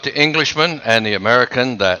The Englishman and the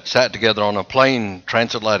American that sat together on a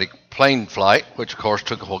transatlantic plane flight, which of course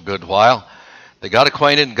took a good while. They got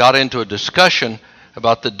acquainted and got into a discussion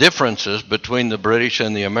about the differences between the British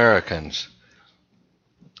and the Americans.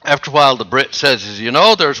 After a while, the Brit says,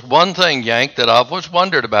 there's one thing, Yank, that I've always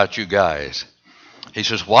wondered about you guys. He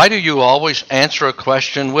says, why do you always answer a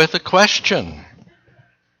question with a question?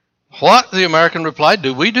 What? The American replied,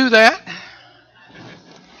 do we do that?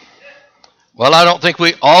 Well, I don't think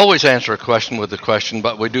we always answer a question with a question,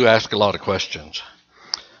 but we do ask a lot of questions.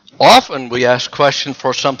 Often we ask questions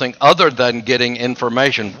for something other than getting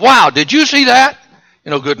information. Wow, did you see that?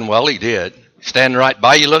 Good and well he did. Standing right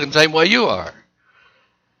by you looking the same way you are.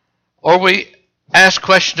 Or we ask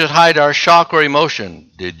questions that hide our shock or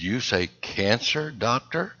emotion. Did you say cancer,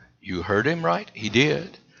 doctor? You heard him right? He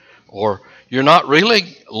did. Or, you're not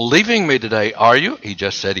really leaving me today, are you? He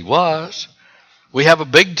just said he was. We have a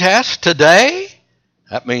big test today.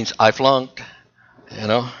 That means I flunked,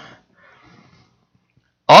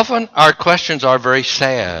 Often our questions are very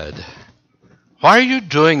sad. Why are you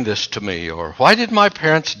doing this to me? Or why did my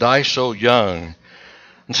parents die so young?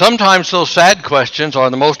 And sometimes those sad questions are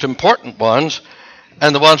the most important ones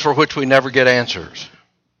and the ones for which we never get answers.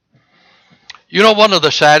 One of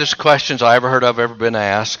the saddest questions I ever been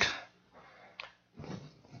asked,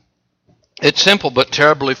 it's simple but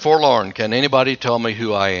terribly forlorn. Can anybody tell me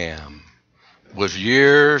who I am? It was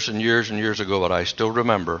years and years and years ago, but I still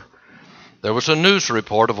remember. There was a news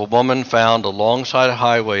report of a woman found alongside a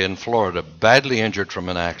highway in Florida, badly injured from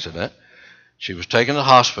an accident. She was taken to the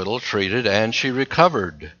hospital, treated, and she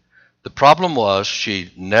recovered. The problem was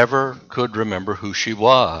she never could remember who she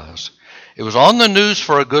was. It was on the news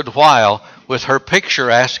for a good while with her picture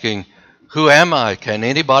asking, who am I? Can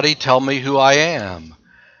anybody tell me who I am?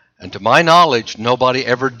 And to my knowledge, nobody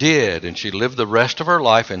ever did. And she lived the rest of her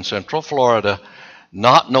life in Central Florida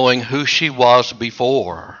not knowing who she was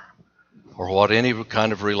before or what any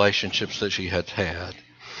kind of relationships that she had had.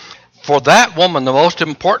 For that woman, the most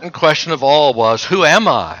important question of all was, who am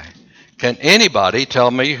I? Can anybody tell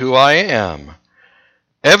me who I am?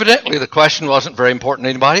 Evidently, the question wasn't very important to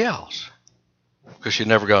anybody else because she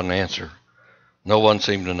never got an answer. No one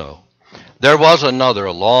seemed to know. There was another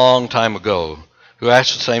a long time ago who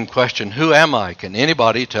asked the same question, who am I? Can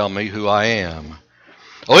anybody tell me who I am?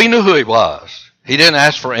 Oh, he knew who he was. He didn't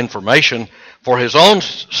ask for information for his own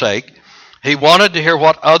sake. He wanted to hear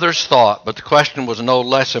what others thought, but the question was no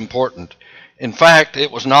less important. In fact, it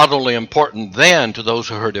was not only important then to those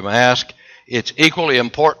who heard him ask, it's equally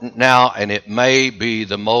important now, and it may be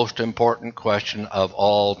the most important question of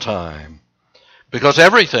all time. Because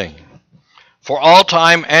everything, for all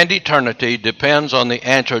time and eternity, depends on the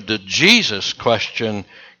answer to Jesus' question,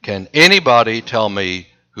 can anybody tell me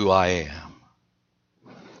who I am?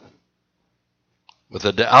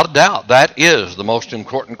 Without a doubt, that is the most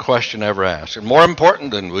important question ever asked. And more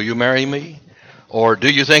important than, will you marry me? Or do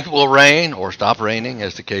you think it will rain? Or stop raining,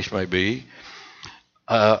 as the case may be.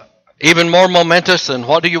 Even more momentous than,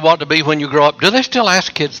 what do you want to be when you grow up? Do they still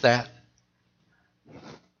ask kids that?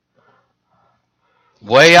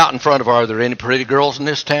 Way out in front of, are there any pretty girls in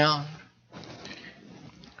this town?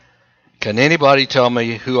 Can anybody tell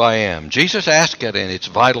me who I am? Jesus asked it, and it's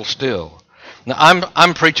vital still. Now,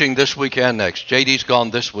 I'm preaching this week and next. JD's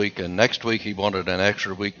gone this week, and next week he wanted an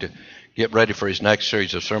extra week to get ready for his next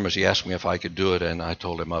series of sermons. He asked me if I could do it, and I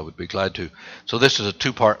told him I would be glad to. So this is a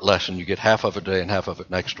two-part lesson. You get half of it today and half of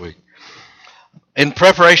it next week. In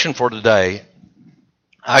preparation for today,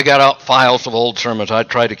 I got out files of old sermons. I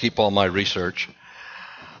tried to keep all my research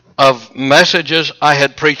of messages I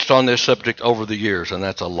had preached on this subject over the years, and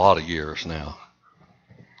that's a lot of years now.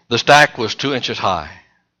 The stack was 2 inches high.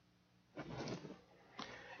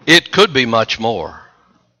 It could be much more.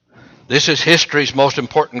 This is history's most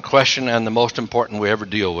important question and the most important we ever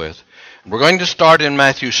deal with. We're going to start in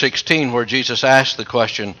Matthew 16, where Jesus asked the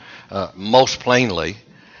question most plainly,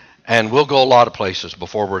 and we'll go a lot of places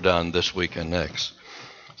before we're done this week and next.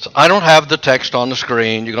 So I don't have the text on the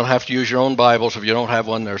screen. You're going to have to use your own Bibles. If you don't have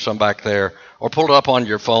one, there's some back there. Or pull it up on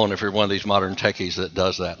your phone if you're one of these modern techies that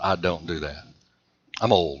does that. I don't do that.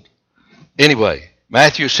 I'm old. Anyway,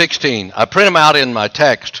 Matthew 16. I print them out in my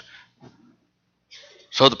text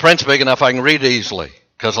so the print's big enough I can read easily.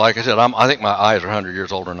 Because like I said, I think my eyes are 100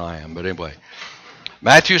 years older than I am. But anyway,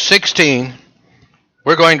 Matthew 16,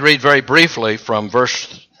 we're going to read very briefly from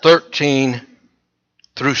verse 13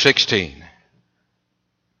 through 16.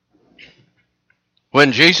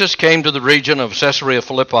 When Jesus came to the region of Caesarea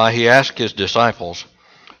Philippi, he asked his disciples,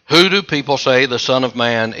 who do people say the Son of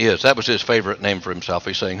Man is? That was his favorite name for himself.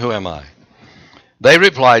 He's saying, who am I? They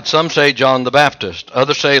replied, "Some say John the Baptist,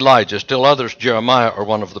 others say Elijah, still others Jeremiah or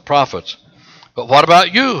one of the prophets." "But what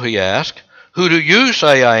about you?" he asked. "Who do you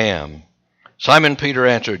say I am?" Simon Peter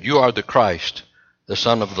answered, "You are the Christ, the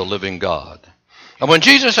Son of the living God." And when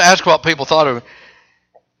Jesus asked what people thought of him,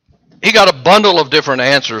 he got a bundle of different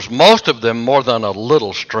answers, most of them more than a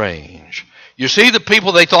little strange. You see, the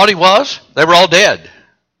people they thought he was, they were all dead.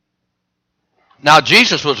 Now,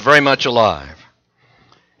 Jesus was very much alive.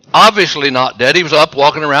 Obviously not dead. He was up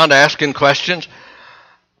walking around asking questions.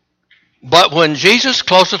 But when Jesus'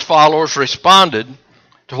 closest followers responded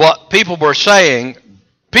to what people were saying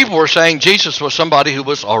Jesus was somebody who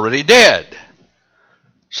was already dead.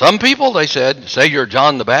 Some people, they said, say you're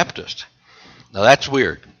John the Baptist. Now that's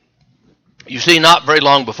weird. You see, not very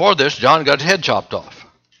long before this, John got his head chopped off.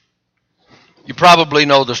 You probably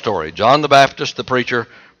know the story. John the Baptist, the preacher,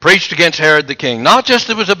 preached against Herod the king. Not just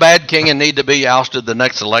that he was a bad king and needed to be ousted the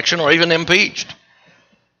next election or even impeached.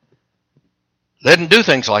 They didn't do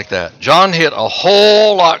things like that. John hit a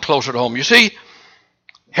whole lot closer to home. You see,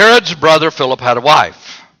 Herod's brother Philip had a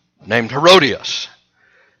wife named Herodias.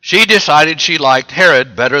 She decided she liked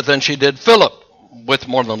Herod better than she did Philip, with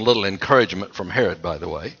more than a little encouragement from Herod, by the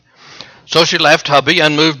way. So she left hubby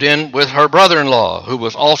and moved in with her brother-in-law, who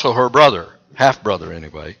was also her brother, half-brother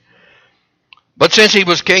anyway. But since he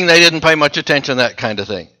was king, they didn't pay much attention to that kind of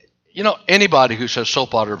thing. You know, anybody who says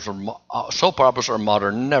soap operas are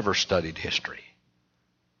modern never studied history.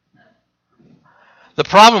 The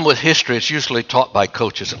problem with history, it's usually taught by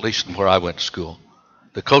coaches, at least where I went to school.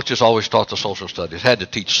 The coaches always taught the social studies, had to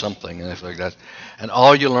teach something and like that. And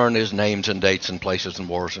all you learn is names and dates and places and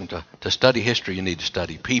wars. And to study history, you need to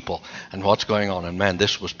study people and what's going on. And man,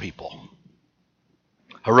 this was people.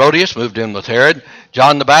 Herodias moved in with Herod.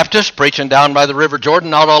 John the Baptist, preaching down by the River Jordan,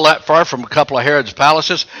 not all that far from a couple of Herod's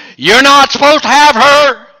palaces. "You're not supposed to have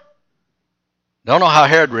her!" Don't know how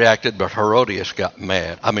Herod reacted, but Herodias got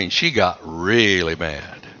mad. I mean, she got really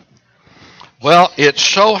mad. Well, it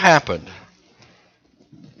so happened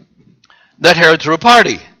that Herod threw a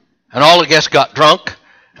party, and all the guests got drunk,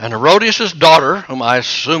 and Herodias' daughter, whom I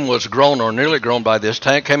assume was grown or nearly grown by this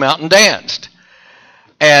time, came out and danced.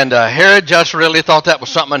 And Herod just really thought that was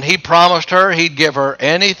something, and he promised her he'd give her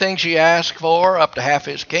anything she asked for, up to half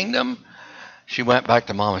his kingdom. She went back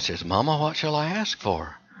to Mama and says, "Mama, what shall I ask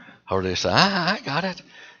for?" Herodias said, I got it.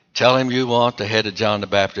 "Tell him you want the head of John the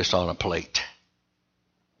Baptist on a plate."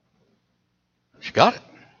 She got it.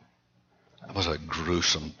 That was a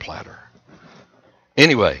gruesome platter.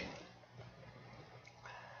 Anyway,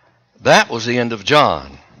 that was the end of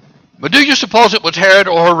John. But do you suppose it was Herod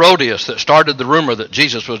or Herodias that started the rumor that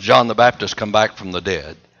Jesus was John the Baptist come back from the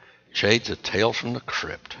dead? Shades of Tales from the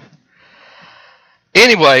Crypt.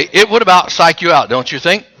 Anyway, it would about psych you out, don't you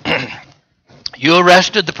think? You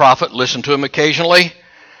arrested the prophet, listened to him occasionally,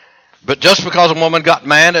 but just because a woman got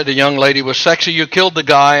mad at a young lady was sexy, you killed the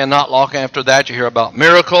guy, and not long after that you hear about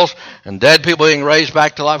miracles and dead people being raised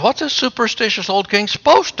back to life. What's a superstitious old king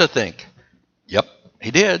supposed to think? Yep, he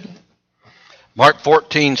did. Mark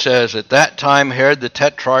 14 says, "At that time Herod the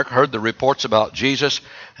Tetrarch heard the reports about Jesus,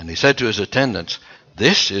 and he said to his attendants,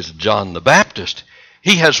 'This is John the Baptist.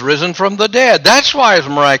 He has risen from the dead. That's why his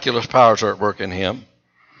miraculous powers are at work in him.'"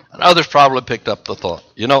 And others probably picked up the thought.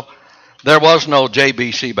 You know, there was no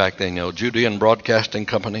JBC back then, Judean Broadcasting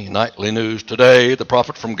Company, nightly news. "Today, the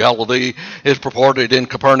prophet from Galilee is purported in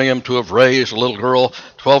Capernaum to have raised a little girl,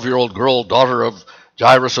 12-year-old girl, daughter of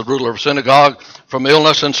Jairus, a ruler of synagogue, from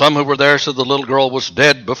illness, and some who were there said the little girl was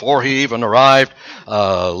dead before he even arrived.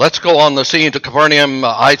 Let's go on the scene to Capernaum.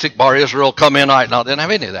 Isaac bar Israel, come in." Now, they didn't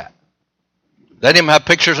have any of that. They didn't even have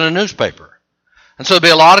pictures in the newspaper. And so there'd be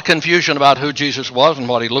a lot of confusion about who Jesus was and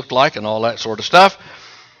what he looked like and all that sort of stuff.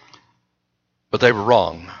 But they were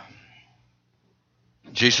wrong.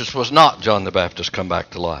 Jesus was not John the Baptist come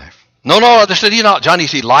back to life. No, they said he's not John,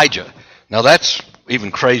 he's Elijah. Now that's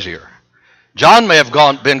even crazier. John may have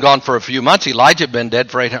been gone for a few months. Elijah had been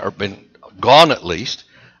dead for 800, or been gone at least,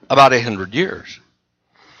 about 800 years.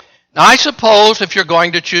 Now I suppose if you're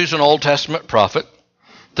going to choose an Old Testament prophet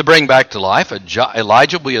to bring back to life,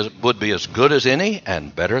 Elijah would be as good as any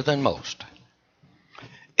and better than most.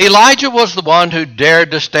 Elijah was the one who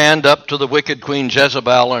dared to stand up to the wicked Queen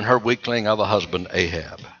Jezebel and her weakling of a husband,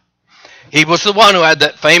 Ahab. He was the one who had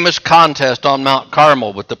that famous contest on Mount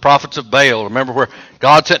Carmel with the prophets of Baal. Remember, where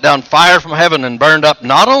God sent down fire from heaven and burned up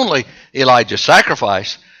not only Elijah's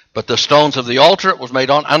sacrifice, but the stones of the altar it was made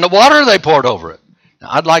on, and the water they poured over it.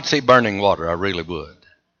 Now, I'd like to see burning water. I really would.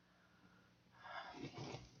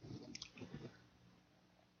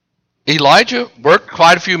 Elijah worked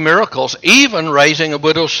quite a few miracles, even raising a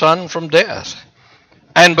widow's son from death.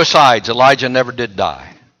 And besides, Elijah never did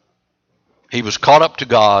die. He was caught up to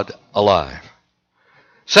God alive.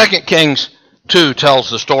 2 Kings 2 tells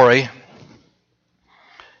the story.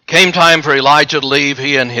 Came time for Elijah to leave,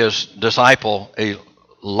 he and his disciple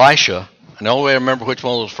Elisha. And the only way I remember which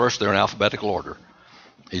one was first, they're in alphabetical order.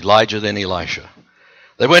 Elijah, then Elisha.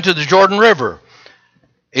 They went to the Jordan River.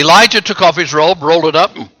 Elijah took off his robe, rolled it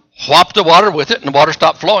up, and whopped the water with it, and the water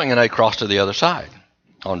stopped flowing, and they crossed to the other side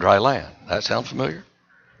on dry land. That sound familiar?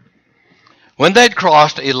 When they'd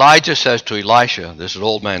crossed, Elijah says to Elisha, this is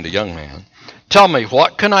old man to young man, tell me,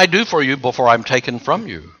 what can I do for you before I'm taken from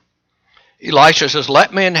you? Elisha says,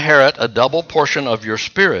 let me inherit a double portion of your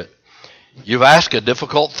spirit. You've asked a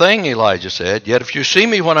difficult thing, Elijah said, yet if you see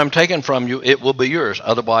me when I'm taken from you, it will be yours,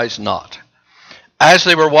 otherwise not. As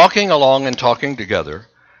they were walking along and talking together,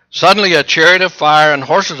 suddenly a chariot of fire and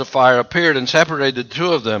horses of fire appeared and separated the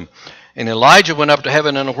two of them, and Elijah went up to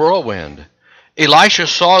heaven in a whirlwind. Elisha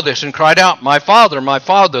saw this and cried out, my father,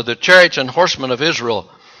 the chariots and horsemen of Israel.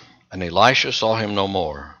 And Elisha saw him no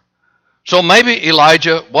more. So maybe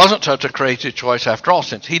Elijah wasn't such a crazy choice after all,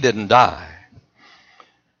 since he didn't die.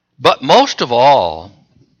 But most of all,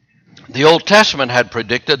 the Old Testament had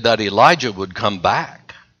predicted that Elijah would come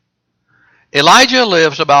back. Elijah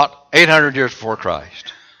lives about 800 years before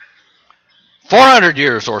Christ. 400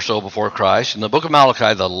 years or so before Christ, in the book of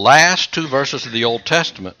Malachi, the last two verses of the Old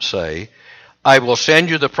Testament say, I will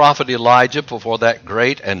send you the prophet Elijah before that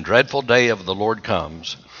great and dreadful day of the Lord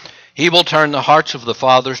comes. He will turn the hearts of the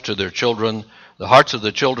fathers to their children, the hearts of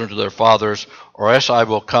the children to their fathers, or else I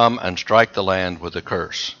will come and strike the land with a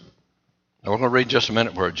curse. Now we're going to read just a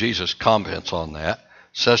minute where Jesus comments on that,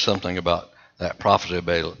 says something about that prophecy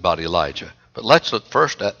about Elijah. But let's look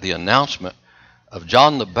first at the announcement of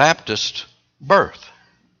John the Baptist's birth.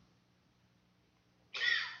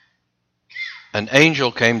 An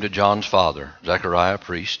angel came to John's father, Zechariah,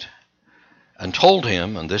 priest, and told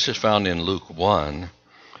him, and this is found in Luke 1,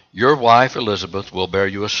 your wife Elizabeth will bear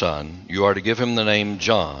you a son. You are to give him the name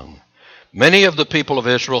John. Many of the people of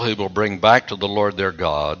Israel he will bring back to the Lord their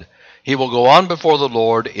God. He will go on before the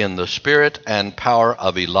Lord in the spirit and power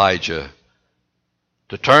of Elijah,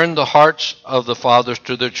 to turn the hearts of the fathers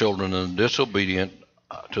to their children and the disobedient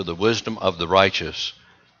to the wisdom of the righteous,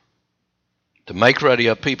 to make ready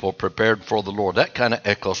a people prepared for the Lord. That kind of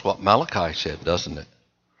echoes what Malachi said, doesn't it?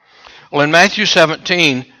 Well, in Matthew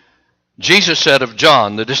 17, Jesus said of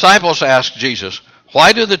John, the disciples asked Jesus,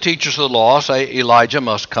 why do the teachers of the law say Elijah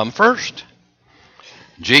must come first?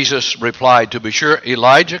 Jesus replied, to be sure,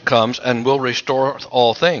 Elijah comes and will restore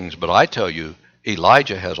all things. But I tell you,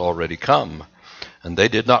 Elijah has already come, and they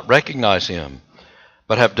did not recognize him,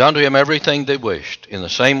 but have done to him everything they wished. In the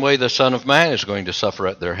same way, the Son of Man is going to suffer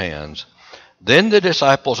at their hands. Then the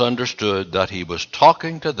disciples understood that he was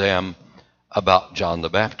talking to them about John the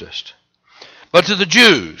Baptist. But to the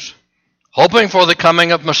Jews, hoping for the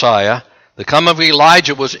coming of Messiah, the coming of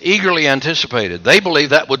Elijah was eagerly anticipated. They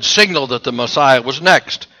believed that would signal that the Messiah was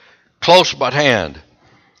next, close but hand.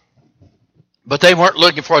 But they weren't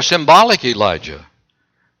looking for a symbolic Elijah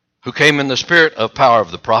who came in the spirit of power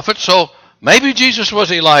of the prophet. So maybe Jesus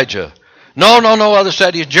was Elijah. No, others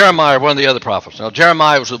said he's Jeremiah, one of the other prophets. Now,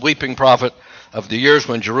 Jeremiah was the weeping prophet of the years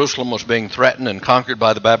when Jerusalem was being threatened and conquered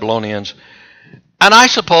by the Babylonians. And I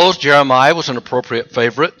suppose Jeremiah was an appropriate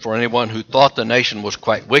favorite for anyone who thought the nation was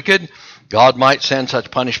quite wicked. God might send such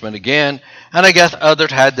punishment again. And I guess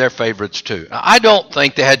others had their favorites too. Now, I don't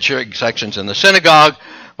think they had cheering sections in the synagogue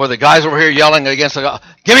where the guys were here yelling against the God.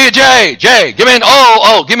 Give me a J, give me an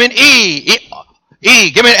O, give me an E,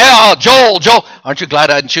 give me an L, Joel. Aren't you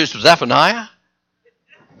glad I didn't choose Zephaniah?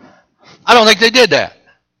 I don't think they did that.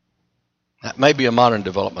 That may be a modern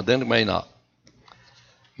development, then it may not.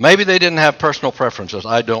 Maybe they didn't have personal preferences.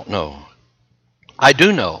 I don't know. I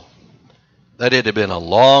do know that it had been a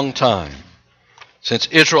long time since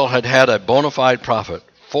Israel had had a bona fide prophet,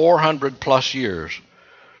 400 plus years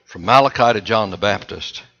from Malachi to John the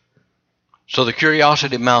Baptist. So the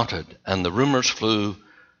curiosity mounted and the rumors flew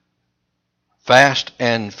fast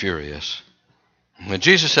and furious. When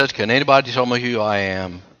Jesus says, can anybody tell me who I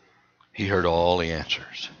am? He heard all the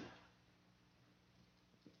answers.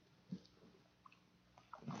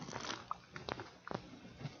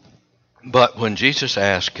 But when Jesus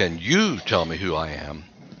asked, can you tell me who I am?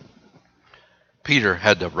 Peter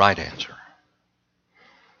had the right answer.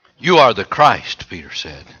 You are the Christ, Peter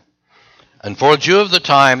said. And for a Jew of the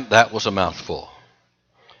time, that was a mouthful.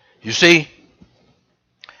 You see,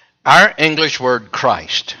 our English word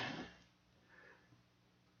Christ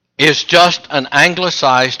is just an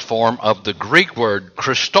anglicized form of the Greek word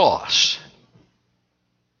Christos,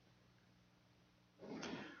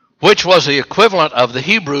 which was the equivalent of the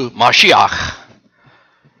Hebrew Mashiach,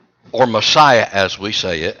 or Messiah as we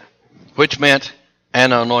say it, which meant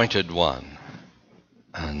an anointed one.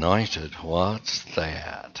 Anointed, what's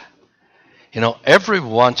that? You know, every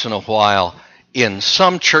once in a while in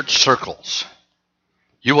some church circles,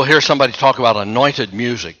 you will hear somebody talk about anointed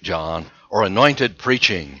music, John, or anointed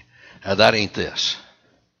preaching. Now, that ain't this.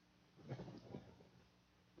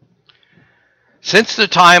 Since the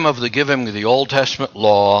time of the giving of the Old Testament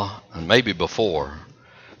law, and maybe before,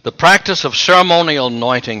 the practice of ceremonial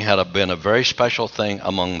anointing had been a very special thing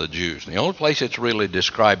among the Jews. The only place it's really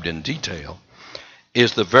described in detail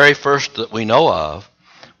is the very first that we know of,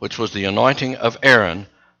 which was the anointing of Aaron,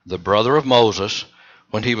 the brother of Moses,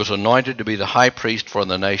 when he was anointed to be the high priest for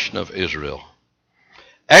the nation of Israel.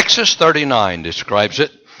 Exodus 39 describes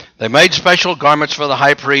it. They made special garments for the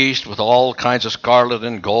high priest with all kinds of scarlet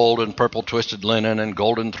and gold and purple twisted linen and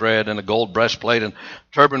golden thread and a gold breastplate and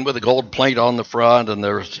turban with a gold plate on the front, and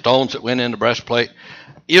there were stones that went in the breastplate.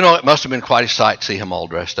 You know, it must have been quite a sight to see him all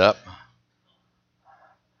dressed up.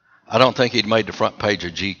 I don't think he'd made the front page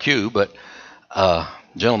of GQ, but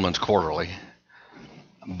Gentleman's Quarterly.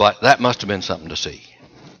 But that must have been something to see.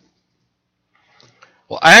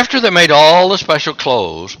 Well, after they made all the special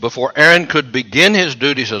clothes, before Aaron could begin his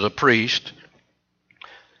duties as a priest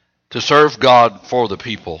to serve God for the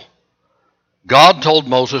people, God told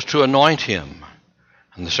Moses to anoint him.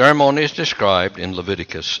 And the ceremony is described in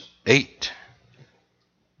Leviticus 8.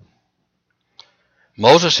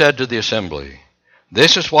 Moses said to the assembly,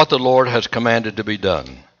 "This is what the Lord has commanded to be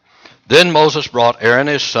done." Then Moses brought Aaron and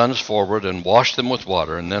his sons forward and washed them with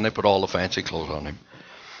water, and then they put all the fancy clothes on him.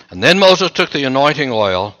 And then Moses took the anointing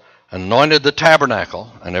oil and anointed the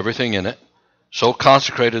tabernacle and everything in it, so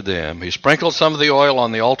consecrated them. He sprinkled some of the oil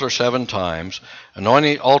on the altar 7 times,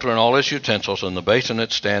 anointing the altar and all its utensils and the basin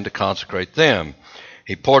its stand to consecrate them.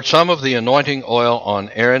 He poured some of the anointing oil on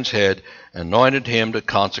Aaron's head and anointed him to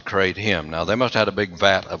consecrate him. Now, they must have had a big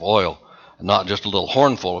vat of oil, and not just a little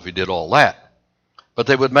hornful if he did all that. But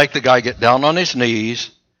they would make the guy get down on his knees,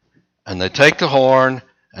 and they'd take the horn,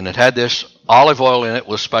 and it had this olive oil in it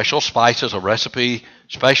with special spices, a recipe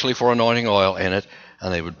specially for anointing oil in it,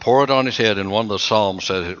 and they would pour it on his head, and one of the Psalms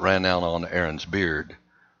says it ran down on Aaron's beard.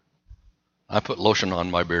 I put lotion on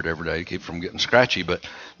my beard every day to keep from getting scratchy, but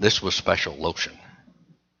this was special lotion.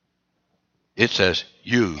 It says,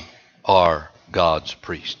 "You are God's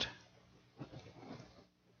priest."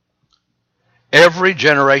 Every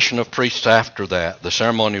generation of priests after that, the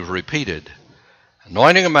ceremony was repeated.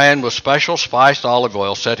 Anointing a man with special spiced olive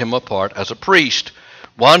oil set him apart as a priest,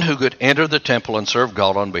 one who could enter the temple and serve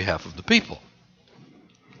God on behalf of the people.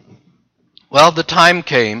 Well, the time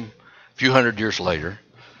came, a few hundred years later,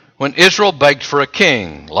 when Israel begged for a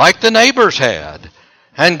king, like the neighbors had,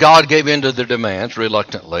 and God gave in to their demands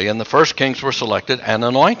reluctantly, and the first kings were selected and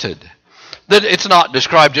anointed. It's not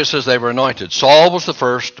described just as they were anointed. Saul was the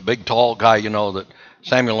first, big tall guy, you know, that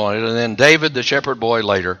Samuel anointed, and then David, the shepherd boy,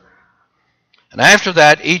 later. And after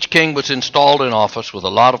that, each king was installed in office with a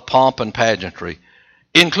lot of pomp and pageantry,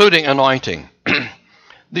 including anointing.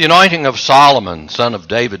 The anointing of Solomon, son of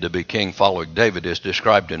David, to be king following David, is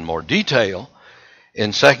described in more detail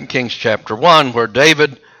in 2 Kings chapter 1, where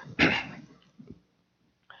David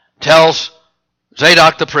tells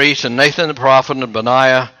Zadok the priest and Nathan the prophet and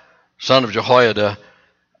Benaiah, son of Jehoiada,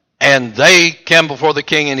 and they come before the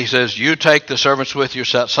king, and he says, "You take the servants with you,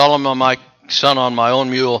 set Solomon my son on my own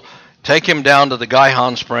mule, take him down to the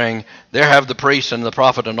Gihon spring, there have the priest and the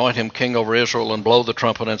prophet anoint him king over Israel, and blow the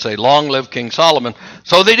trumpet and say, 'Long live King Solomon.'"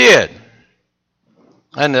 So they did.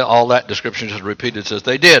 And all that description is repeated, says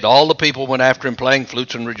they did. All the people went after him, playing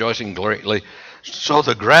flutes and rejoicing greatly. So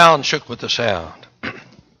the ground shook with the sound.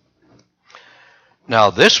 Now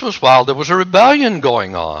this was while there was a rebellion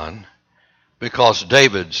going on, because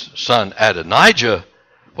David's son Adonijah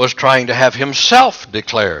was trying to have himself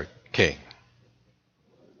declared king.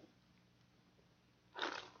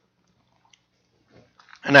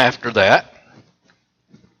 And after that,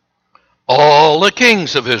 all the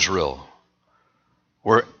kings of Israel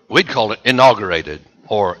were, we'd call it inaugurated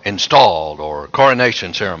or installed or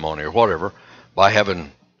coronation ceremony or whatever, by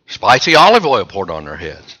having spicy olive oil poured on their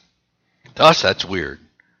heads. To us, that's weird,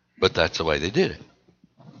 but that's the way they did it.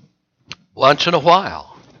 Once in a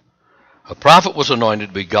while, a prophet was anointed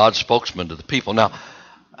to be God's spokesman to the people. Now,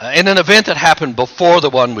 in an event that happened before the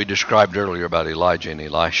one we described earlier about Elijah and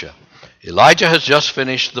Elisha, Elijah has just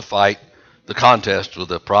finished the fight, the contest with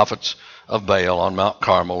the prophets of Baal on Mount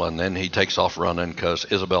Carmel, and then he takes off running because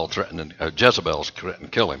Jezebel's threatened to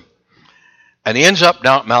kill him. And he ends up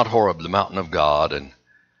down at Mount Horeb, the mountain of God,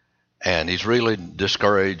 and he's really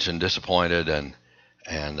discouraged and disappointed, and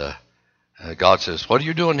And God says, what are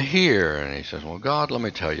you doing here? And he says, well, God, let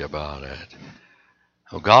me tell you about it.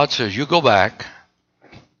 Well, God says, you go back,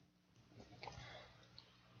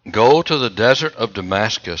 go to the desert of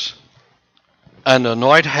Damascus, and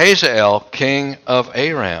anoint Hazael king of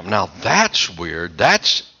Aram. Now that's weird.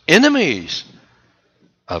 That's enemies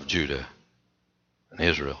of Judah and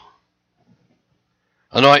Israel.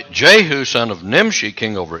 Anoint Jehu son of Nimshi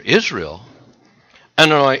king over Israel,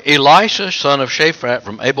 and anoint Elisha son of Shaphat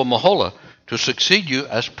from Abel Meholah to succeed you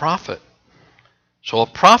as prophet. So a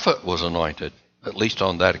prophet was anointed, at least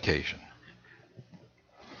on that occasion.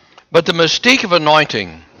 But the mystique of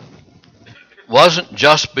anointing wasn't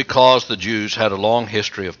just because the Jews had a long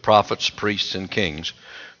history of prophets, priests, and kings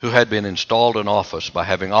who had been installed in office by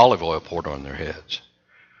having olive oil poured on their heads.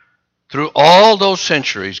 Through all those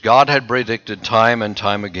centuries, God had predicted time and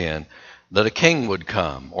time again that a king would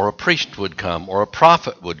come, or a priest would come, or a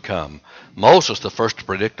prophet would come. Moses, the first to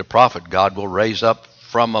predict a prophet, God will raise up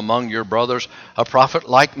from among your brothers a prophet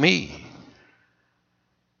like me.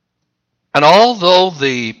 And although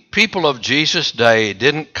the people of Jesus' day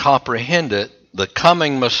didn't comprehend it, the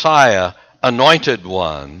coming Messiah, anointed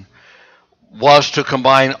one, was to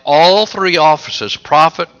combine all three offices,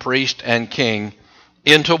 prophet, priest, and king,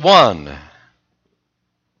 into one.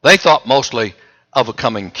 They thought mostly of a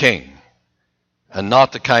coming king, and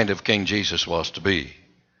not the kind of king Jesus was to be.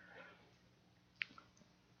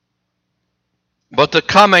 But the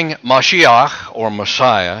coming Mashiach, or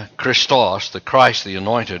Messiah, Christos, the Christ, the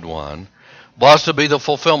anointed one, was to be the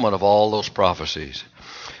fulfillment of all those prophecies.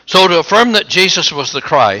 So to affirm that Jesus was the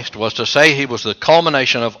Christ was to say he was the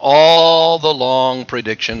culmination of all the long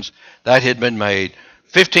predictions that had been made,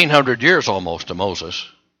 1,500 years almost to Moses,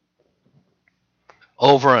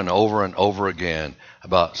 over and over and over again,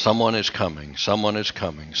 about someone is coming, someone is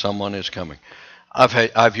coming, someone is coming.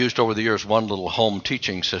 I've used over the years one little home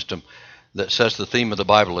teaching system that says the theme of the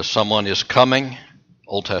Bible is someone is coming,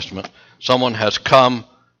 Old Testament, someone has come,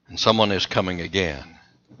 and someone is coming again.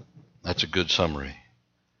 That's a good summary.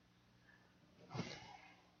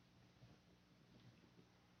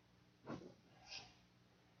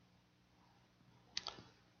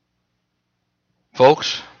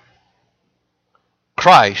 Folks,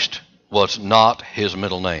 Christ was not his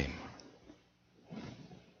middle name.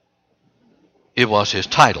 It was his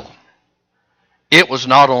title. It was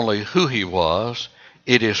not only who he was,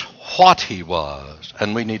 it is what he was,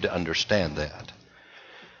 and we need to understand that.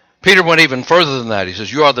 Peter went even further than that. He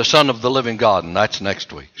says, you are the Son of the living God, and that's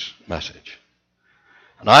next week's message.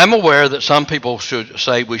 And I'm aware that some people should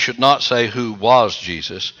say we should not say who was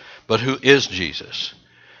Jesus, but who is Jesus.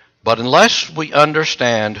 But unless we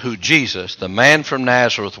understand who Jesus, the man from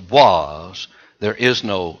Nazareth, was, there is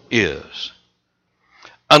no is.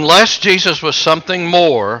 Unless Jesus was something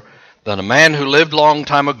more than a man who lived a long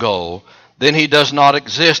time ago, then he does not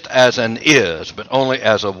exist as an is, but only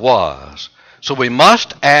as a was. So we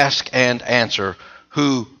must ask and answer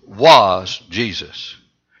who was Jesus.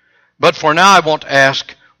 But for now I want to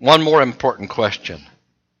ask one more important question.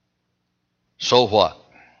 So what?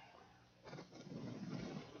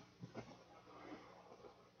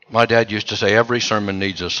 My dad used to say every sermon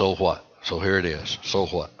needs a so what. So here it is. So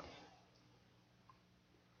what?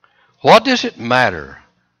 What does it matter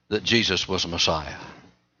that Jesus was a Messiah?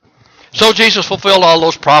 So Jesus fulfilled all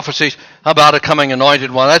those prophecies about a coming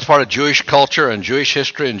anointed one. That's part of Jewish culture and Jewish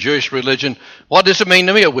history and Jewish religion. What does it mean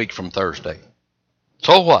to me a week from Thursday?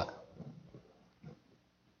 So what?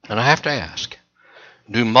 And I have to ask,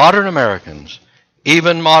 do modern Americans,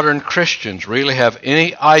 even modern Christians, really have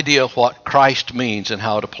any idea what Christ means and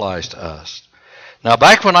how it applies to us? Now,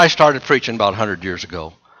 back when I started preaching about 100 years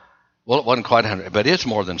ago, well, it wasn't quite 100, but it's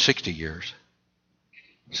more than 60 years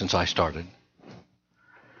since I started.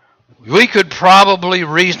 We could probably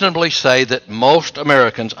reasonably say that most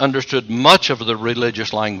Americans understood much of the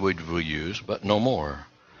religious language we use, but no more.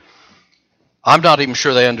 I'm not even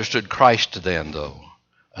sure they understood Christ then, though.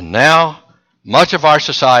 And now, much of our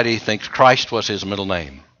society thinks Christ was his middle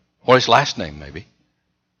name, or his last name, maybe.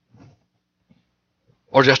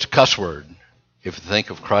 Or just a cuss word, if you think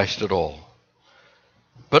of Christ at all.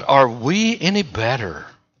 But are we any better?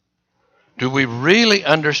 Do we really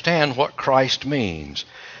understand what Christ means?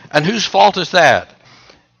 And whose fault is that?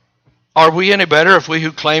 Are we any better if we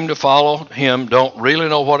who claim to follow him don't really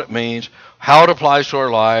know what it means, how it applies to our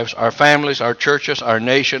lives, our families, our churches, our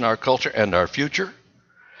nation, our culture, and our future?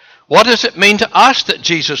 What does it mean to us that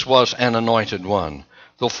Jesus was an anointed one,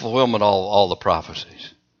 the fulfillment of all the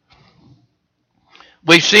prophecies?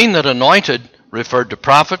 We've seen that anointed referred to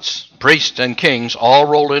prophets, priests, and kings all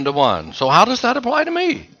rolled into one. So how does that apply to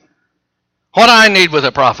me? What do I need with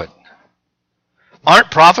a prophet?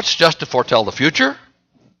 Aren't prophets just to foretell the future?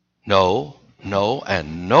 No,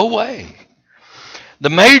 and no way. The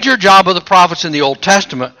major job of the prophets in the Old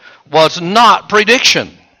Testament was not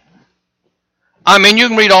prediction. I mean, you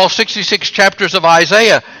can read all 66 chapters of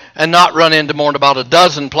Isaiah and not run into more than about a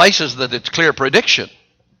dozen places that it's clear prediction.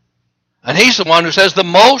 And he's the one who says the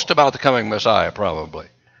most about the coming Messiah, probably.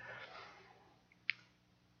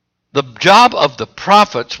 The job of the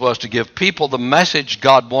prophets was to give people the message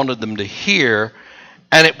God wanted them to hear,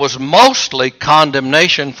 and it was mostly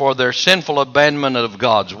condemnation for their sinful abandonment of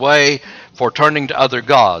God's way, for turning to other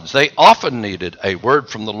gods. They often needed a word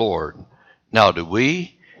from the Lord. Now, do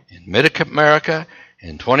we, in Mid-America,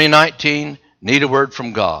 in 2019, need a word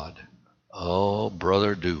from God? Oh,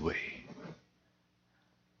 brother, do we.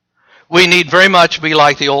 We need very much be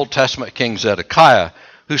like the Old Testament King Zedekiah,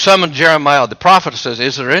 who summoned Jeremiah the prophet and says,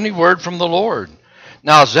 is there any word from the Lord?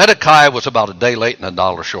 Now, Zedekiah was about a day late and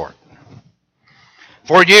 $1 short.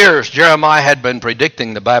 For years, Jeremiah had been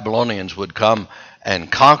predicting the Babylonians would come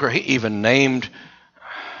and conquer.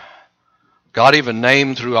 God even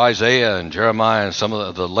named through Isaiah and Jeremiah and some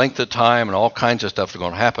of the length of time and all kinds of stuff was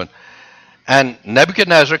going to happen. And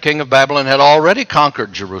Nebuchadnezzar, king of Babylon, had already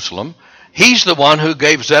conquered Jerusalem. He's the one who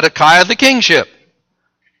gave Zedekiah the kingship.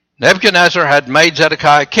 Nebuchadnezzar had made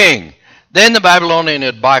Zedekiah king. Then the Babylonian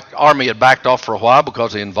army had backed off for a while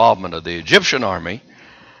because of the involvement of the Egyptian army.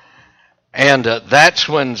 And that's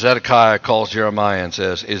when Zedekiah calls Jeremiah and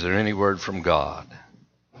says, is there any word from God?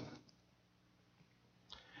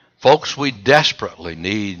 Folks, we desperately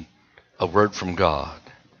need a word from God.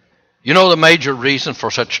 You know the major reason for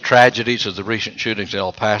such tragedies as the recent shootings in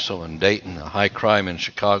El Paso and Dayton, the high crime in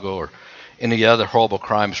Chicago, or any other horrible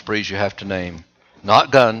crime sprees you have to name?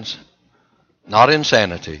 Not guns, not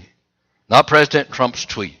insanity, not President Trump's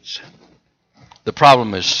tweets. The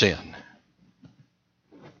problem is sin.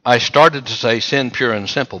 I started to say sin pure and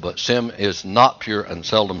simple, but sin is not pure and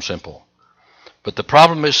seldom simple. But the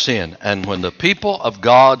problem is sin. And when the people of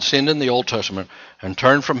God sinned in the Old Testament and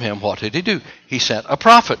turned from him, what did he do? He sent a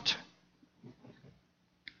prophet.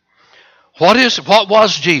 What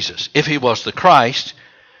was Jesus? If he was the Christ,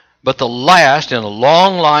 but the last in a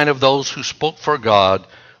long line of those who spoke for God,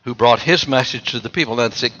 who brought his message to the people.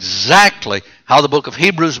 That's exactly how the book of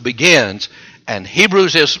Hebrews begins. And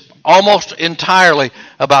Hebrews is almost entirely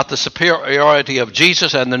about the superiority of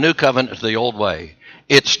Jesus and the new covenant to the old way.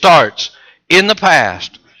 It starts in the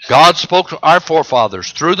past. God spoke to our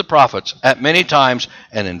forefathers through the prophets at many times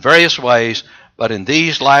and in various ways, but in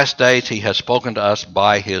these last days he has spoken to us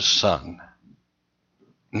by his Son.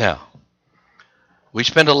 Now, we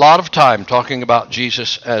spend a lot of time talking about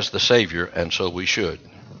Jesus as the Savior, and so we should.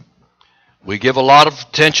 We give a lot of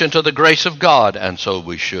attention to the grace of God, and so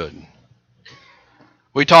we should.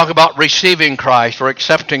 We talk about receiving Christ or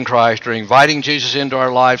accepting Christ or inviting Jesus into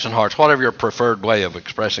our lives and hearts, whatever your preferred way of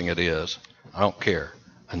expressing it is. I don't care,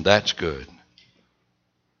 and that's good.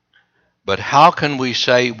 But how can we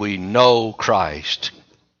say we know Christ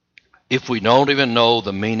if we don't even know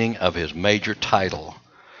the meaning of his major title?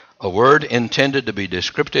 A word intended to be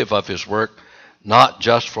descriptive of his work, not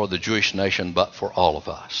just for the Jewish nation, but for all of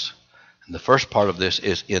us. And the first part of this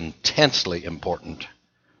is intensely important.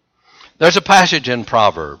 There's a passage in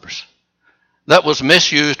Proverbs that was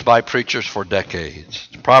misused by preachers for decades.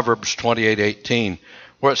 It's Proverbs 28:18,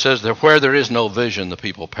 where it says that where there is no vision, the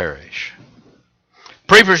people perish.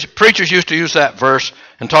 Preachers used to use that verse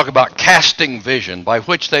and talk about casting vision, by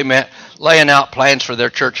which they meant laying out plans for their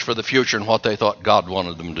church for the future and what they thought God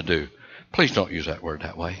wanted them to do. Please don't use that word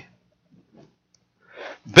that way.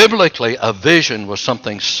 Biblically, a vision was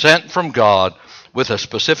something sent from God with a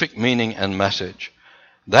specific meaning and message.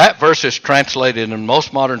 That verse is translated in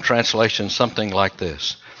most modern translations something like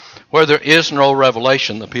this: where there is no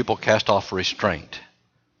revelation, the people cast off restraint.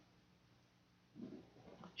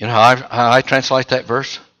 You know how I translate that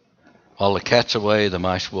verse? While the cat's away, the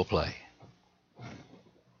mice will play.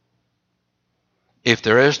 If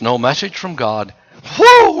there is no message from God,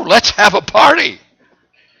 whoo, let's have a party.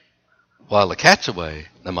 While the cat's away,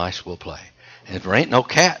 the mice will play. And if there ain't no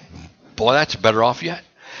cat, boy, that's better off yet.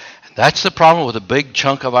 And that's the problem with a big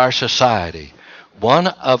chunk of our society. One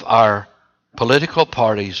of our political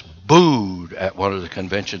parties booed at one of the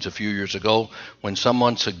conventions a few years ago when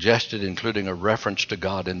someone suggested including a reference to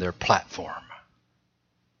God in their platform.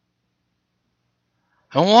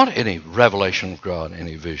 I don't want any revelation of God,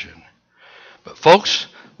 any vision. But folks,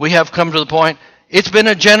 we have come to the point, it's been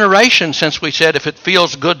a generation since we said if it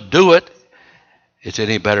feels good, do it. It's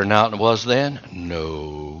any better now than it was then?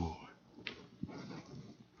 No.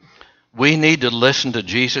 We need to listen to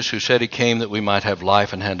Jesus, who said he came that we might have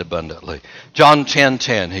life and have abundantly. John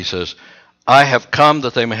 10:10, he says, I have come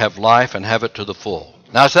that they may have life and have it to the full.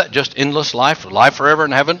 Now, is that just endless life, life forever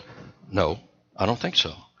in heaven? No, I don't think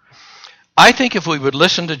so. I think if we would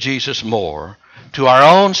listen to Jesus more, to our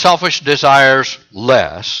own selfish desires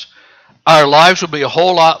less, our lives would be a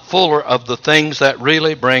whole lot fuller of the things that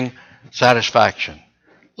really bring satisfaction.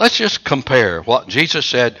 Let's just compare what Jesus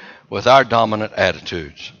said with our dominant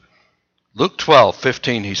attitudes. Luke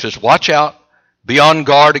 12:15, he says, "Watch out, be on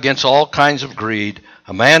guard against all kinds of greed.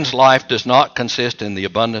 A man's life does not consist in the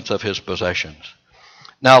abundance of his possessions."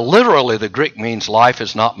 Now, literally, the Greek means life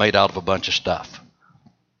is not made out of a bunch of stuff.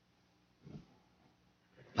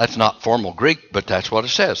 That's not formal Greek, but that's what it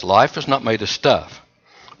says. Life is not made of stuff.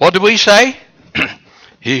 What do we say?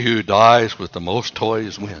 He who dies with the most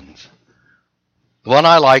toys wins. The one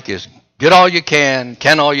I like is get all you can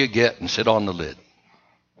all you get, and sit on the lid.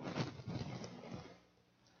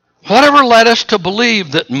 Whatever led us to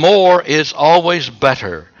believe that more is always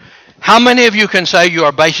better? How many of you can say you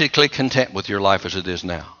are basically content with your life as it is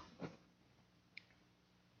now?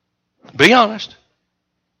 Be honest.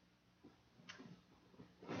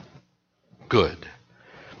 Good.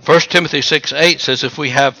 1 Timothy 6:8 says if we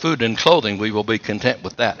have food and clothing, we will be content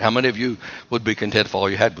with that. How many of you would be content if all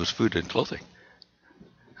you had was food and clothing?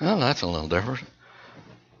 Well, that's a little different.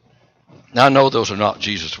 Now, I know those are not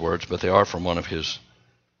Jesus' words, but they are from one of his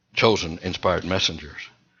chosen, inspired messengers.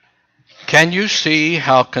 Can you see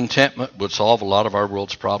how contentment would solve a lot of our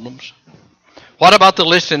world's problems? What about the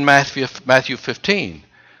list in Matthew 15,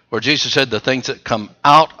 where Jesus said the things that come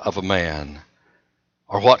out of a man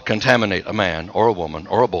are what contaminate a man or a woman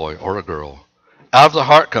or a boy or a girl? Out of the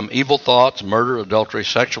heart come evil thoughts, murder, adultery,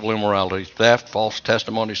 sexual immorality, theft, false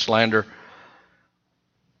testimony, slander.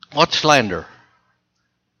 What's slander?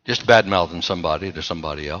 Just bad-mouthing somebody to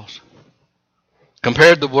somebody else.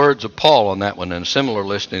 Compared the words of Paul on that one in a similar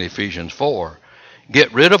list in Ephesians 4.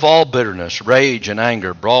 Get rid of all bitterness, rage and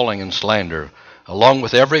anger, brawling and slander, along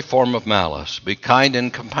with every form of malice. Be kind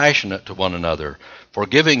and compassionate to one another,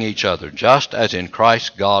 forgiving each other, just as in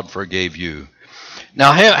Christ God forgave you.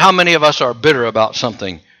 Now, how many of us are bitter about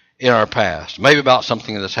something in our past? Maybe about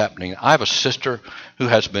something that's happening. I have a sister who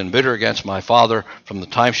has been bitter against my father from the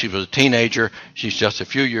time she was a teenager. She's just a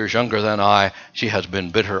few years younger than I. She has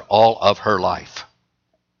been bitter all of her life,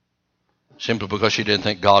 simply because she didn't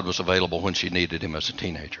think God was available when she needed him as a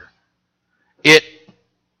teenager. It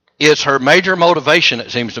is her major motivation,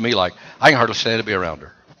 it seems to me like. I can hardly stand to be around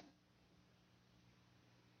her.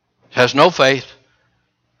 Has no faith.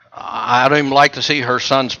 I don't even like to see her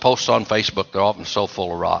son's posts on Facebook. They're often so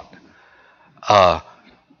full of rot.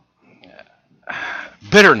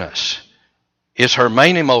 Bitterness is her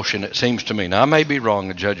main emotion, it seems to me. Now, I may be wrong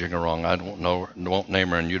in judging her wrong. I don't know her, won't name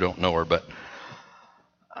her, and you don't know her, but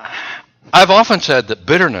I've often said that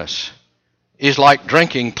bitterness is like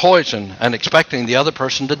drinking poison and expecting the other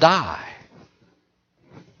person to die.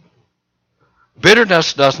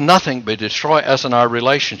 Bitterness does nothing but destroy us in our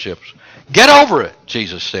relationships. Get over it,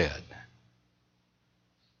 Jesus said.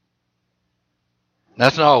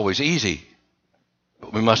 That's not always easy,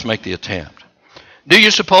 but we must make the attempt. Do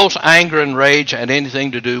you suppose anger and rage had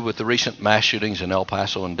anything to do with the recent mass shootings in El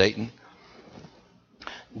Paso and Dayton?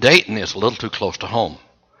 Dayton is a little too close to home.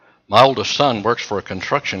 My oldest son works for a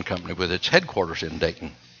construction company with its headquarters in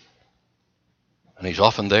Dayton, and he's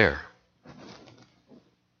often there.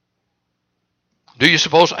 Do you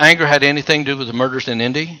suppose anger had anything to do with the murders in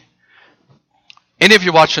Indy? Any of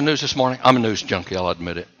you watch the news this morning? I'm a news junkie, I'll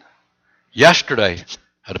admit it. Yesterday,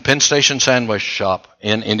 at a Penn Station sandwich shop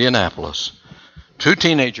in Indianapolis, 2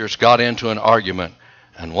 teenagers got into an argument,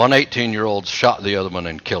 and one 18-year-old shot the other one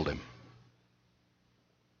and killed him.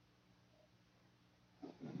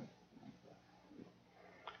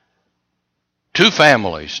 Two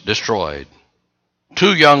families destroyed.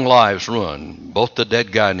 2 young lives ruined, both the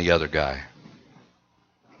dead guy and the other guy.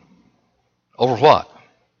 Over what?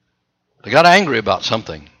 They got angry about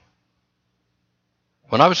something.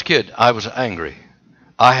 When I was a kid, I was angry.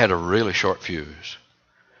 I had a really short fuse.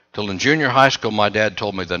 Till in junior high school, my dad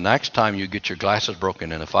told me the next time you get your glasses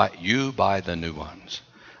broken in a fight, you buy the new ones.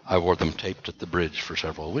 I wore them taped at the bridge for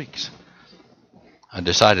several weeks. I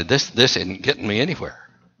decided this isn't getting me anywhere.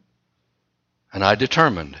 And I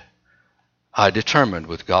determined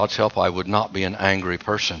with God's help I would not be an angry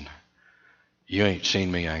person. You ain't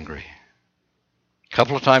seen me angry. A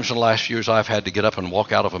couple of times in the last few years I've had to get up and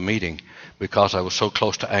walk out of a meeting because I was so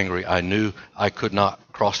close to angry I knew I could not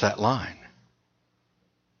cross that line.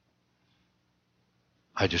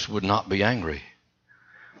 I just would not be angry.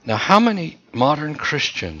 Now, how many modern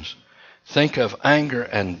Christians think of anger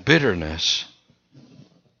and bitterness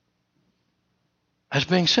as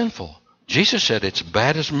being sinful? Jesus said it's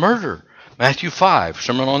bad as murder. Matthew 5,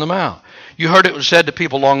 Sermon on the Mount. You heard it was said to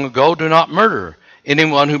people long ago, do not murder.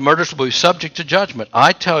 Anyone who murders will be subject to judgment.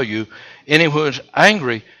 I tell you, anyone who is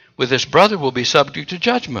angry with his brother will be subject to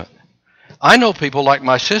judgment. I know people like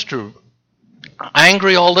my sister,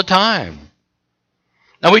 angry all the time.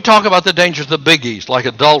 Now we talk about the dangers of the biggies, like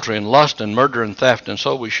adultery and lust and murder and theft, and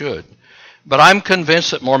so we should. But I'm convinced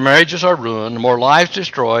that more marriages are ruined, more lives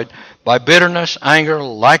destroyed by bitterness, anger,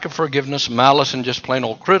 lack of forgiveness, malice, and just plain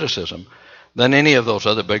old criticism than any of those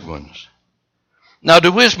other big ones. Now,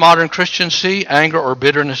 do we as modern Christians see anger or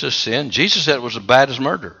bitterness as sin? Jesus said it was as bad as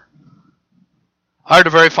murder. I heard a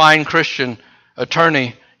very fine Christian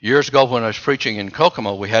attorney years ago when I was preaching in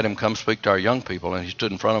Kokomo. We had him come speak to our young people, and he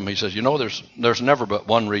stood in front of them. He says, you know, there's never but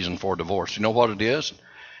one reason for divorce. You know what it is?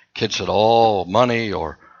 Kids said, oh, money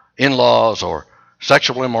or in-laws or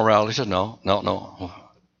sexual immorality. He said, no.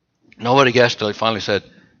 Nobody guessed till he finally said,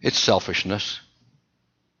 it's selfishness.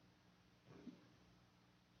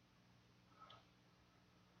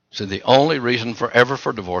 So the only reason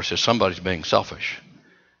for divorce is somebody's being selfish.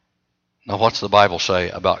 Now, what's the Bible say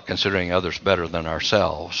about considering others better than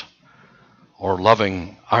ourselves, or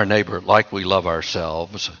loving our neighbor like we love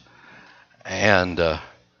ourselves, and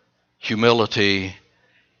humility?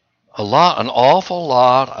 An awful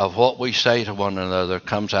lot of what we say to one another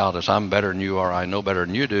comes out as I'm better than you are, I know better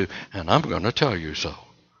than you do, and I'm going to tell you so.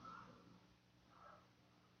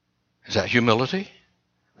 Is that humility?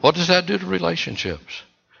 What does that do to relationships?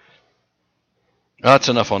 That's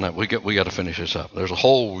enough on that. We got to finish this up. There's a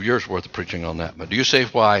whole year's worth of preaching on that. But do you see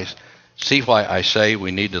why I say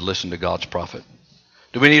we need to listen to God's prophet?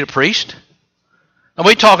 Do we need a priest? And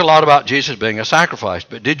we talk a lot about Jesus being a sacrifice,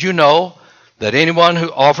 but did you know that anyone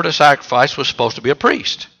who offered a sacrifice was supposed to be a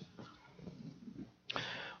priest?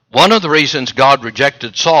 One of the reasons God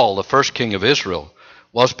rejected Saul, the first king of Israel,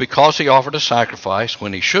 was because he offered a sacrifice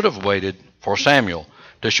when he should have waited for Samuel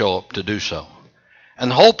to show up to do so. And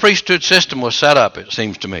the whole priesthood system was set up, it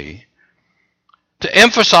seems to me, to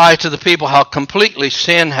emphasize to the people how completely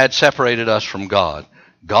sin had separated us from God.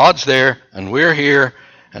 God's there, and we're here,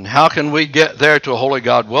 and how can we get there to a holy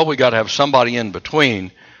God? Well, we got to have somebody in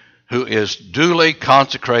between who is duly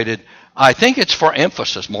consecrated. I think it's for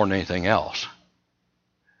emphasis more than anything else.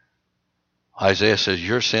 Isaiah says,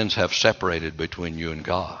 your sins have separated between you and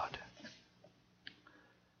God.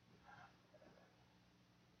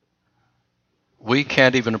 We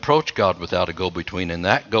can't even approach God without a go-between, and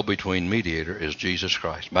that go-between mediator is Jesus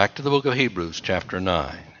Christ. Back to the book of Hebrews, chapter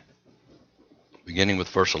 9, beginning with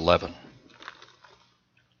verse 11.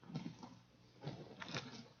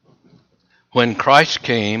 When Christ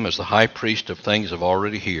came as the high priest of things of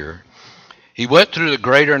already here, he went through the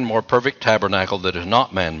greater and more perfect tabernacle that is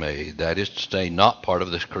not man-made, that is to say, not part of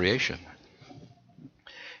this creation.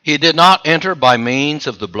 He did not enter by means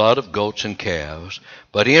of the blood of goats and calves,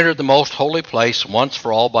 but he entered the most holy place once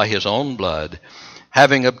for all by his own blood,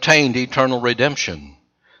 having obtained eternal redemption.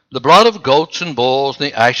 The blood of goats and bulls and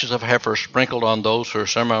the ashes of heifers sprinkled on those who are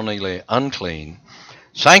ceremonially unclean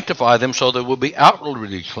sanctify them so they will be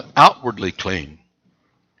outwardly clean.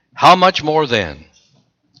 How much more then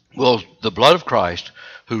will the blood of Christ,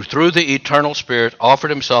 who through the eternal Spirit offered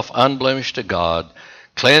himself unblemished to God,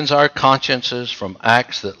 cleanse our consciences from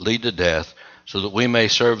acts that lead to death, so that we may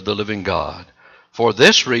serve the living God? For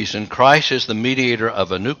this reason, Christ is the mediator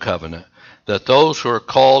of a new covenant, that those who are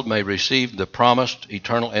called may receive the promised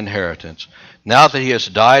eternal inheritance, now that he has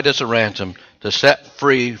died as a ransom to set them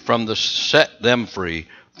free from the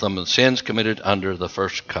sins committed under the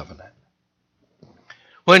first covenant.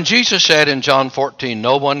 When Jesus said in John 14,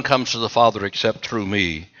 no one comes to the Father except through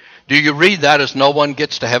me, do you read that as no one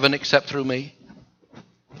gets to heaven except through me?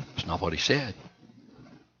 That's not what he said.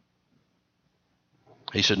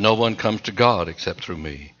 He said, no one comes to God except through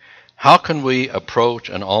me. How can we approach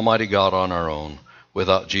an almighty God on our own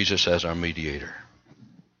without Jesus as our mediator?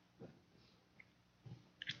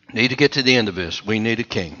 Need to get to the end of this. We need a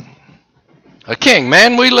king. A king.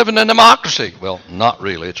 Man, we live in a democracy. Well, not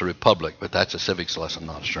really. It's a republic, but that's a civics lesson,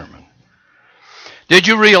 not a sermon. Did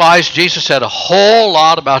you realize Jesus said a whole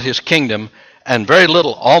lot about his kingdom and very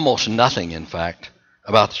little, almost nothing, in fact,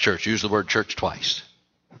 about the church? Use the word church twice.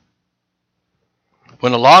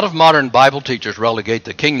 When a lot of modern Bible teachers relegate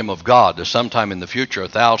the kingdom of God to sometime in the future,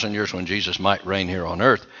 1,000 years when Jesus might reign here on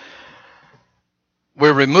earth,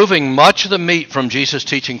 we're removing much of the meat from Jesus'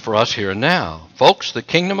 teaching for us here and now. Folks, the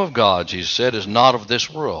kingdom of God, Jesus said, is not of this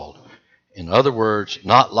world. In other words,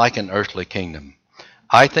 not like an earthly kingdom.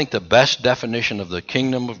 I think the best definition of the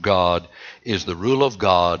kingdom of God is the rule of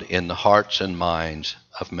God in the hearts and minds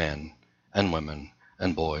of men and women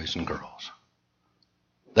and boys and girls.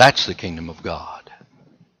 That's the kingdom of God.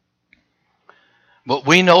 But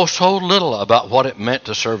we know so little about what it meant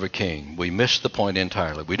to serve a king. We miss the point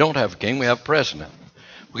entirely. We don't have a king, we have a president.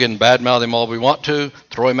 We can badmouth him all we want to,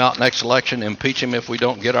 throw him out next election, impeach him if we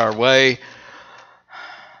don't get our way.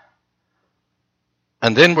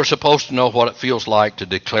 And then we're supposed to know what it feels like to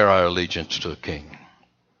declare our allegiance to a king.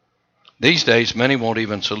 These days, many won't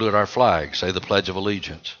even salute our flag, say the Pledge of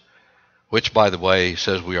Allegiance, which, by the way,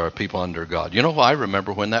 says we are a people under God. You know, I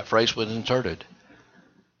remember when that phrase was inserted.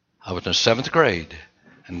 I was in 7th grade,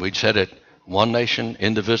 and we'd said it, one nation,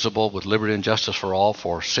 indivisible, with liberty and justice for all,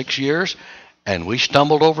 for 6 years, and we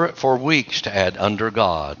stumbled over it for weeks to add under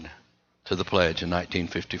God to the pledge in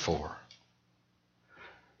 1954.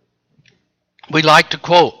 We like to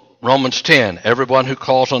quote Romans 10, everyone who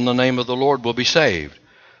calls on the name of the Lord will be saved.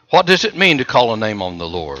 What does it mean to call a name on the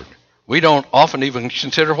Lord? We don't often even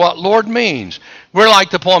consider what Lord means. We're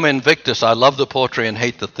like the poem Invictus. I love the poetry and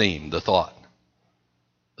hate the theme, the thought.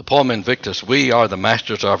 The poem Invictus, we are the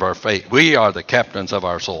masters of our fate. We are the captains of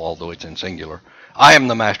our soul, although it's in singular. I am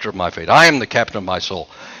the master of my fate. I am the captain of my soul.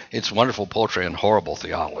 It's wonderful poetry and horrible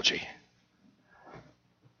theology.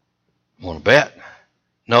 Want to bet?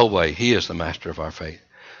 No way. He is the master of our fate.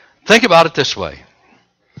 Think about it this way.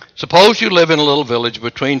 Suppose you live in a little village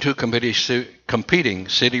between two competing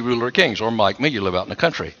city ruler kings, or like me, you live out in the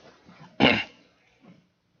country.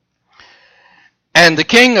 And the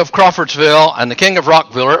king of Crawfordsville and the king of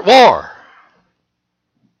Rockville are at war.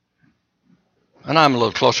 And I'm a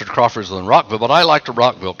little closer to Crawfordsville than Rockville, but I like the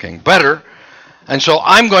Rockville king better. And so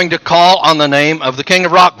I'm going to call on the name of the king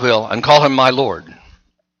of Rockville and call him my lord.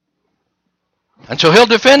 And so he'll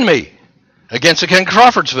defend me against the king of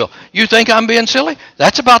Crawfordsville. You think I'm being silly?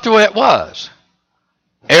 That's about the way it was.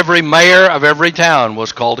 Every mayor of every town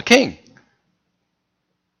was called a king.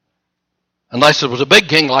 Unless it was a big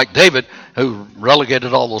king like David, who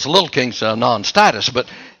relegated all those little kings to a non-status. But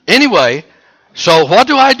anyway, so what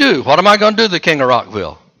do I do? What am I going to do to the king of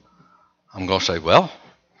Rockville? I'm going to say, well,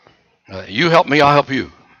 you help me, I'll help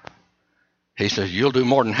you. He says, you'll do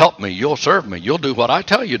more than help me. You'll serve me. You'll do what I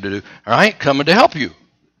tell you to do, or I ain't coming to help you.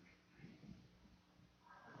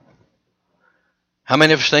 How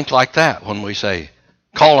many of us think like that when we say,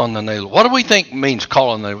 call on the name? What do we think means call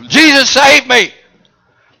on the name? Jesus, save me!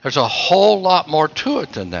 There's a whole lot more to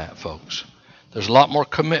it than that, folks. There's a lot more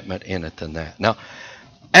commitment in it than that. Now,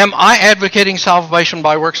 am I advocating salvation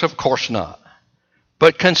by works? Of course not.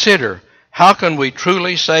 But consider, how can we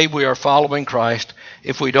truly say we are following Christ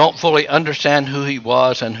if we don't fully understand who he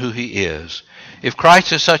was and who he is? If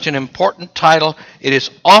Christ is such an important title, it is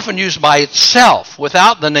often used by itself,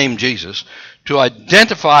 without the name Jesus, to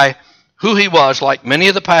identify who he was, like many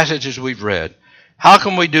of the passages we've read. How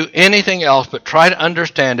can we do anything else but try to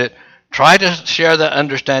understand it, try to share that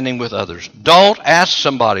understanding with others? Don't ask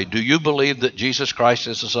somebody, do you believe that Jesus Christ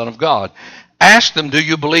is the Son of God? Ask them, do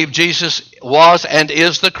you believe Jesus was and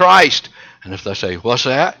is the Christ? And if they say, what's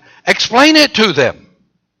that? Explain it to them.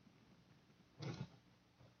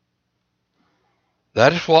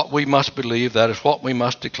 That is what we must believe. That is what we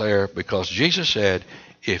must declare, because Jesus said,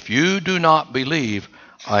 if you do not believe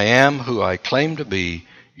I am who I claim to be,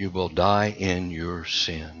 you will die in your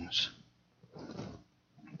sins.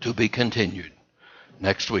 To be continued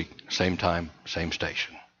next week, same time, same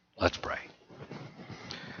station. Let's pray.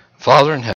 Father in heaven,